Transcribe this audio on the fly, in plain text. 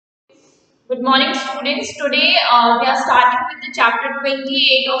Good morning, students. Today we are starting with the chapter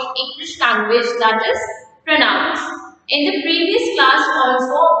 28 of English language, that is pronouns. In the previous class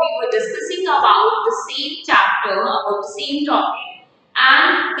also we were discussing about the same chapter, about the same topic,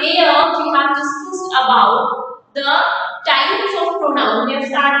 and there we have discussed about the types of pronoun. We have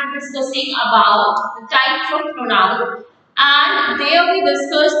started discussing about the types of pronoun, and there we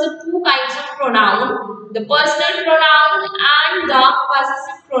discussed the two kinds of pronoun, the personal pronoun and the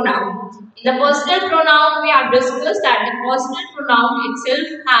possessive pronoun. In the personal pronoun, we have discussed that the personal pronoun itself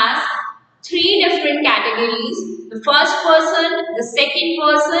has three different categories: the first person, the second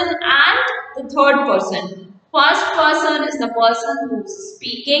person, and the third person. First person is the person who is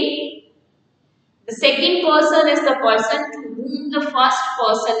speaking. The second person is the person to whom the first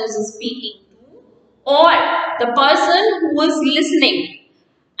person is speaking to, or the person who is listening.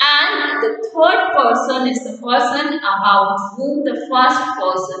 And the third person is the person about whom the first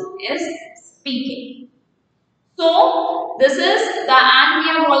person is speaking. So, this is the, and we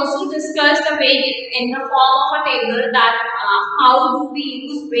have also discussed the way in the form of a table that how do we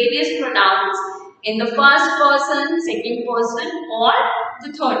use various pronouns in the first person, second person, or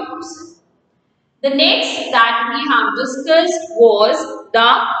the third person. The next that we have discussed was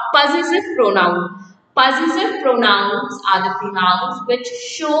the possessive pronoun. Possessive pronouns are the pronouns which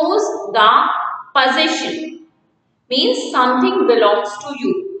shows the possession, means something belongs to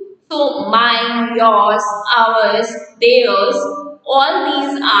you. So mine, yours, ours, theirs, all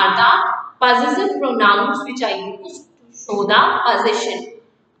these are the possessive pronouns which are used to show the possession.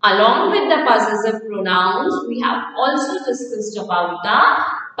 Along with the possessive pronouns, we have also discussed about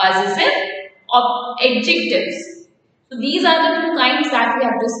the possessive adjectives. So these are the two kinds that we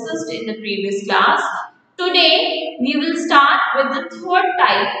have discussed in the previous class. Today we will start with the third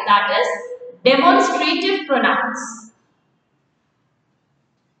type, that is demonstrative pronouns.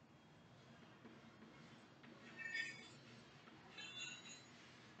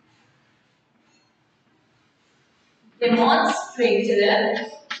 Demonstrative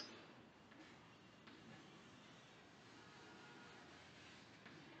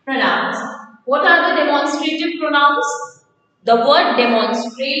pronouns. What are the demonstrative pronouns? The word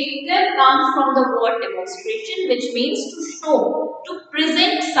demonstrative comes from the word demonstration, which means to show, to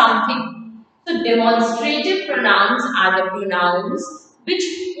present something. So demonstrative pronouns are the pronouns which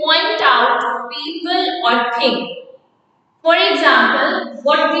point out people or thing. For example,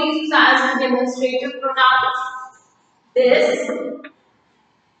 what we use as the demonstrative pronouns? This,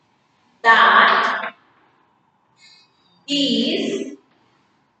 that, these,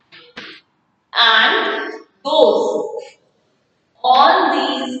 and those. All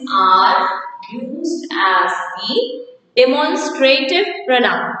these are used as the demonstrative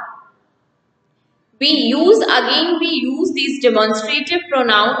pronoun. We use these demonstrative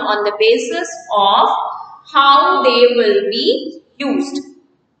pronoun on the basis of how they will be used.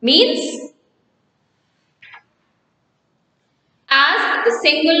 Means as the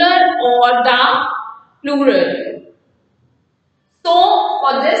singular or the plural. So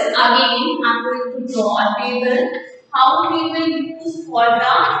for this again I am going to draw a table how we will use for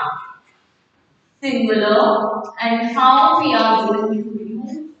the singular and how we are going to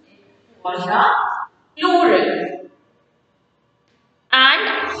use it for the plural. And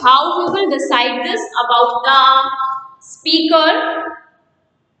how we will decide this about the speaker.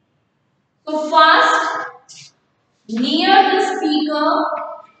 So first, near the speaker,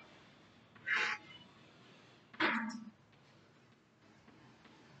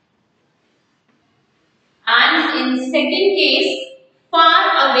 and in second case,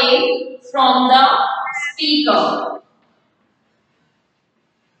 far away from the speaker.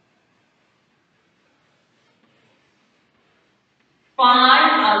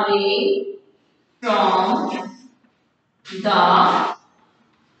 Far away from the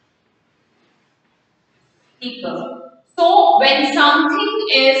speaker. So when something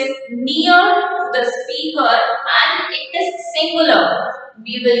is near to the speaker and it is singular,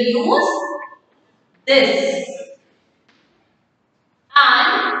 we will use this.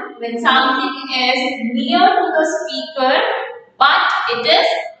 And when something is near to the speaker but it is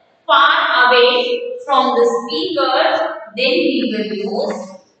far away from the speaker, then we will use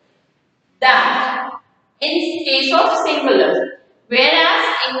that in case of singular. Whereas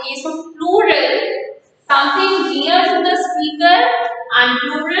in case of plural, something near to the speaker and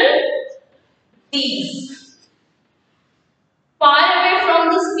plural, these. Far away from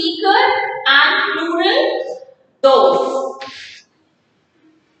the speaker and plural, those.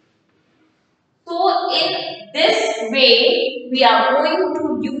 So in this way, we are going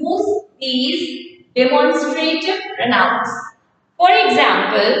to use these demonstrative pronouns. For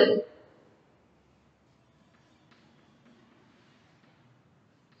example,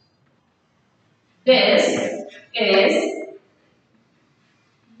 This is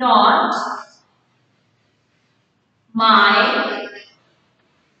not my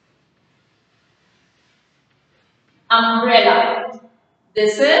umbrella.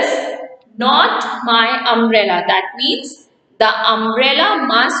 This is not my umbrella. That means the umbrella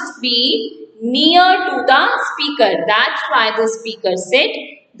must be near to the speaker. That's why the speaker said,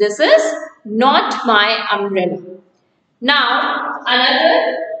 this is not my umbrella. Now,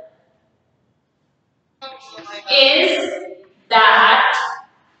 another is that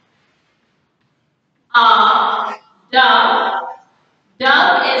a dove.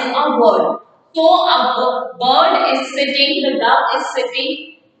 Dove is a bird. So a bird is sitting, the dove is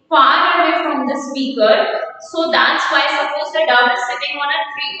sitting far away from the speaker. So that's why suppose the dove is sitting on a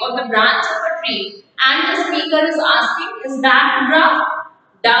tree, on the branch of a tree, and the speaker is asking, is that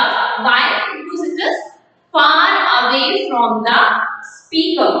dove? Why? Because it is far away from the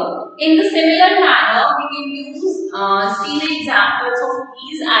speaker. In the similar manner, we can use see the examples of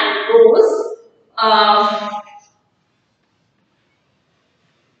bees and crows.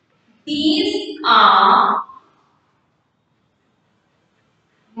 These are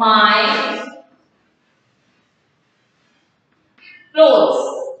my clothes.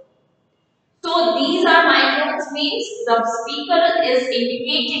 So these are my clothes means the speaker is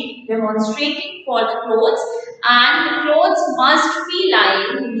indicating, demonstrating for the clothes, and the clothes must be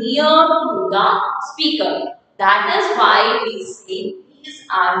lying near to the speaker. That is why we say these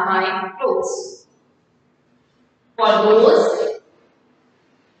are my clothes. For those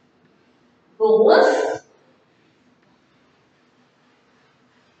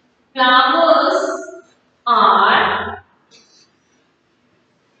flowers are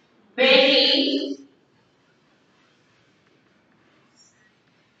very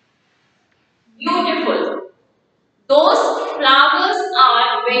beautiful. Those flowers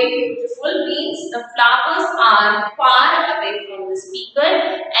are very beautiful means the flowers are far away from the speaker,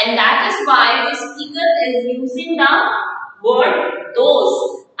 and that is why the speaker is using the word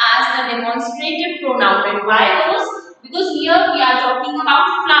those as the demonstrative pronoun. And why those? Because here we are talking about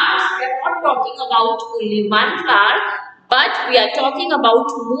flowers. We are not talking about only one flower, but we are talking about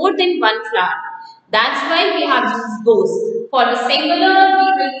more than one flower. That's why we have used those. For the singular,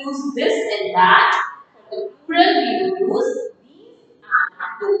 we will use this and that. For the plural, we will use these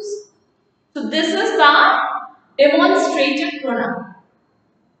and those. So this is the demonstrative pronoun.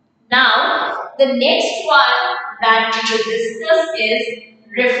 Now, the next one that we will discuss is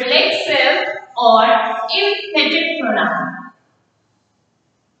reflexive or emphatic pronoun.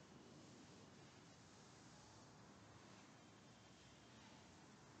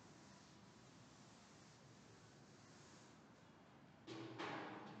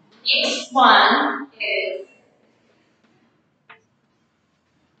 Next one is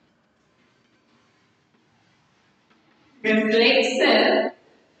reflexive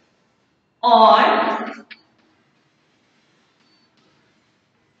or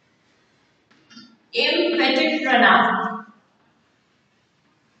emphatic pronoun.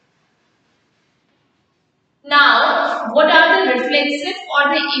 Now, what are the reflexive or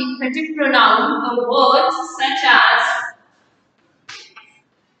the emphatic pronoun? The words such as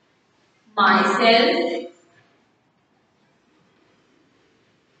myself,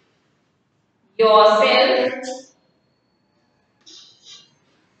 yourself,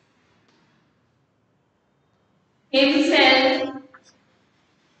 himself,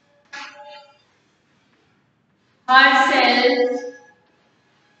 herself,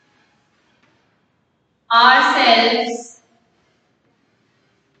 ourselves.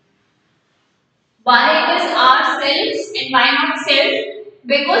 Why it is ourselves and why not self?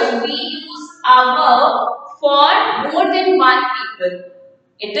 Because we use our for more than one people.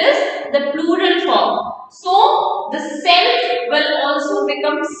 It is the plural form. So the self will also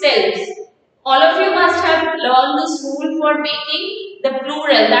become selves. All of you must have learned this rule for making the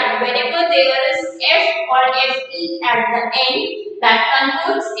plural, that whenever there is F or FE at the end, that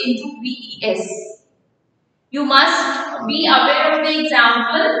converts into VES. You must be aware of the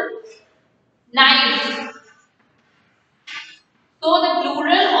example knife. So the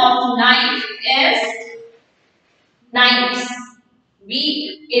plural of knife is knives. We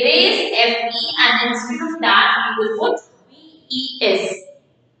erase FE and instead of that we will put VES.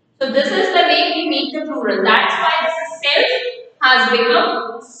 So this is the way we make the plural. That's why this self has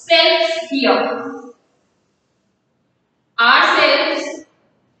become selves here. Ourselves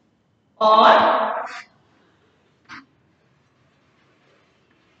or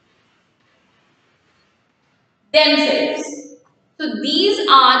themselves. So these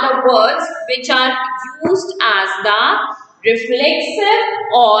are the words which are used as the reflexive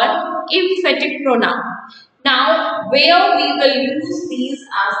or emphatic pronoun. Now, where we will use these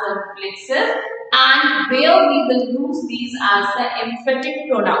as the reflexive and where we will use these as the emphatic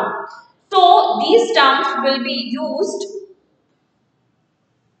pronoun. So, these terms will be used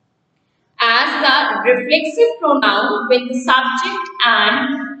as the reflexive pronoun when the subject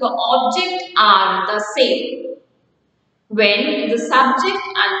and the object are the same. When the subject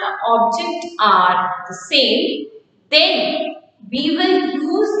and the object are the same, then we will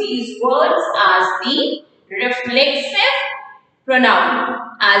use these words as the reflexive pronoun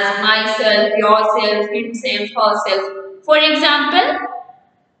as myself, yourself, himself, herself. For example,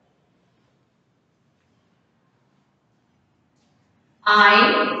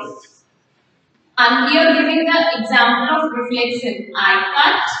 I'm here giving the example of reflexive. I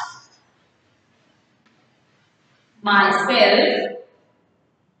cut myself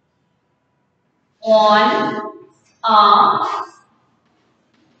on a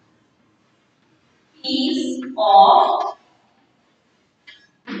piece of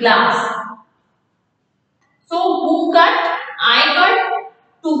glass. So who cut? I cut.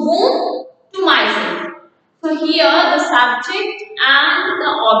 To whom? To myself. So here the subject and the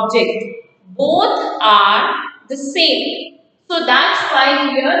object both are the same. So that's why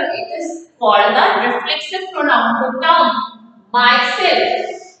here it is called the reflexive pronoun. The term myself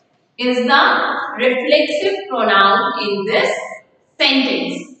is the reflexive pronoun in this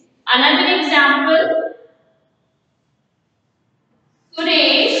sentence. Another example,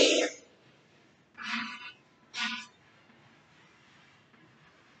 Suresh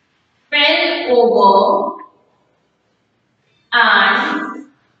fell over and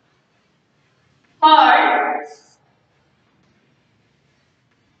hurt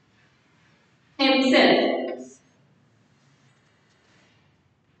himself.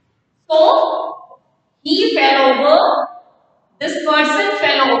 So he fell over, this person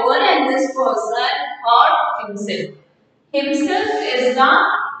fell over and this person hurt himself. Himself is the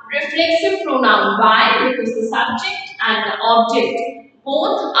reflexive pronoun. Why? Because the subject and the object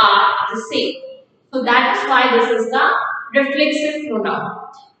both are the same. So that is why this is the reflexive pronoun.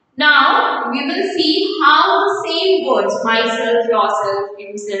 Now we will see how the same words myself, yourself,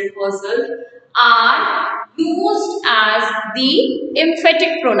 himself, herself are used as the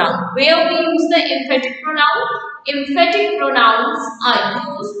emphatic pronoun. Where we use the emphatic pronoun? Emphatic pronouns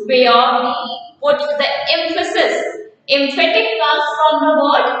are used where we put the emphasis. Emphatic comes from the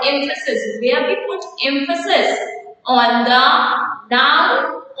word emphasis, where we put emphasis on the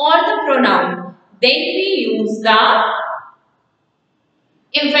noun or the pronoun. Then we use the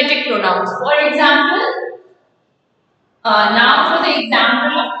emphatic pronouns. For example, now for the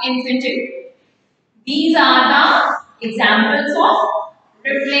example of emphatic. These are the examples of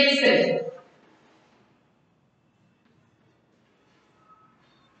reflexive.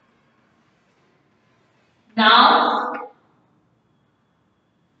 Now,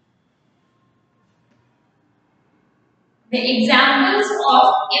 the examples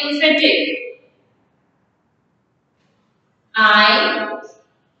of emphatic. I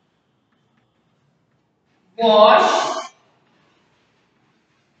wash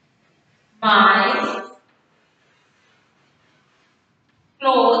my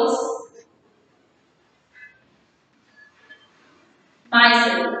clothes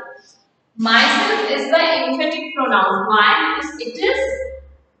myself. Myself is the emphatic pronoun. Why? Because it is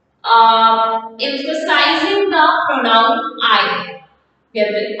emphasizing the pronoun I.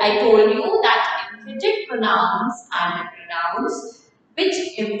 I told you that emphatic pronouns are the pronouns which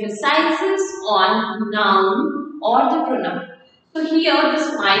emphasizes on noun or the pronoun. So here this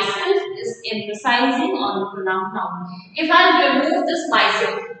myself is emphasizing on the pronoun noun. If I remove this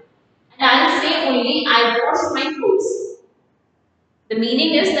myself and I will say only I wash my clothes, the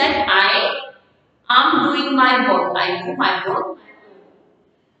meaning is that I am doing my work. I do my work.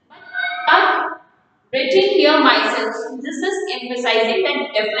 But written here myself, so this is emphasizing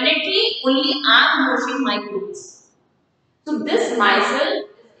that definitely only I am washing my clothes. So this myself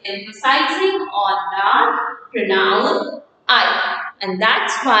is emphasizing on the pronoun I, and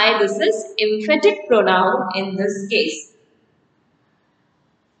that's why this is emphatic pronoun in this case.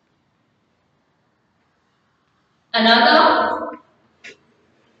 Another,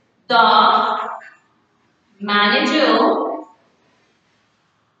 the manager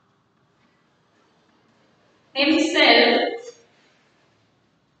himself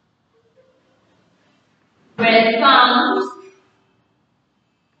welcomes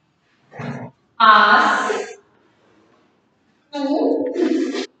us to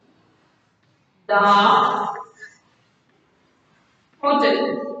the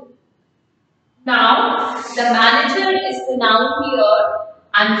hotel. Now, The manager is the noun here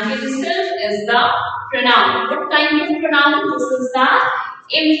and himself is the pronoun. What kind of pronoun? This is the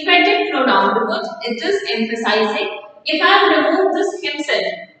emphatic pronoun because it is emphasizing. If I have removed this himself,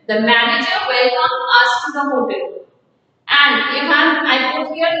 the manager welcomed us to the hotel. And if I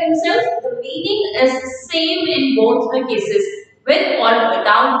put here himself, the meaning is same in both the cases, with or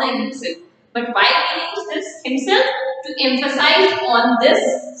without the himself. But why we use this himself? To emphasize on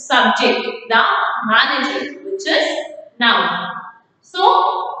this subject, the manager, which is noun.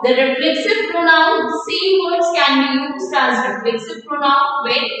 So, the reflexive pronoun, same words can be used as reflexive pronoun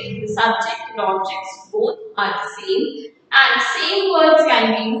when the subject and objects both are the same. And same words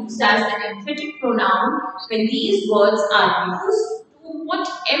can be used as the emphatic pronoun when these words are used to put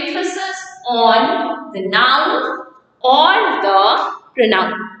emphasis on the noun or the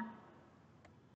pronoun.